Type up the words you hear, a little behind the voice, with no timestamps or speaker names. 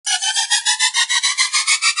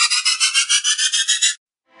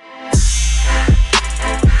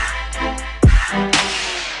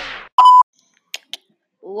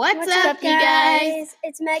What's up, you guys?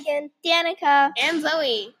 It's Megan, Danica, And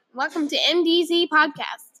Zoe. Welcome to MDZ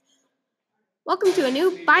Podcast. Welcome to a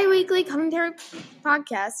new bi-weekly commentary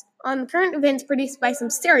podcast on current events produced by some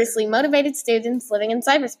seriously motivated students living in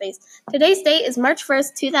cyberspace. Today's date is March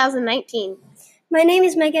 1st, 2019. My name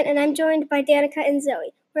is Megan, and I'm joined by Danica and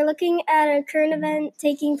Zoe. We're looking at a current event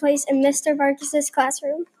taking place in Mr. Vargas'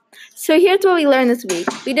 classroom. So here's what we learned this week.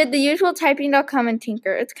 We did the usual typing.com and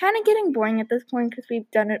Tinker. It's kind of getting boring at this point because we've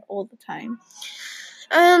done it all the time.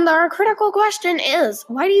 And our critical question is,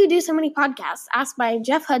 why do you do so many podcasts? Asked by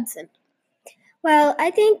Jeff Hudson. Well,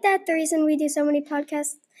 I think that the reason we do so many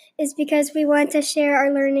podcasts is because we want to share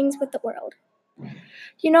our learnings with the world.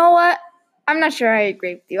 You know what? I'm not sure I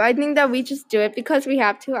agree with you. I think that we just do it because we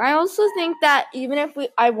have to. I also think that even if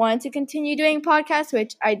I wanted to continue doing podcasts,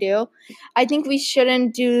 which I do, I think we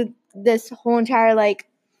shouldn't do this whole entire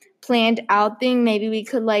planned out thing. Maybe we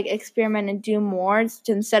could experiment and do more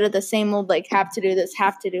instead of the same old have to do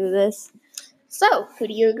this. So, who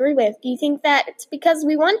do you agree with? Do you think that it's because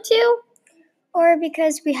we want to? Or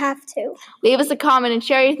because we have to? Leave us a comment and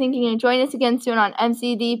share your thinking and join us again soon on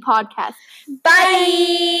MCD Podcast.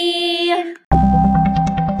 Bye!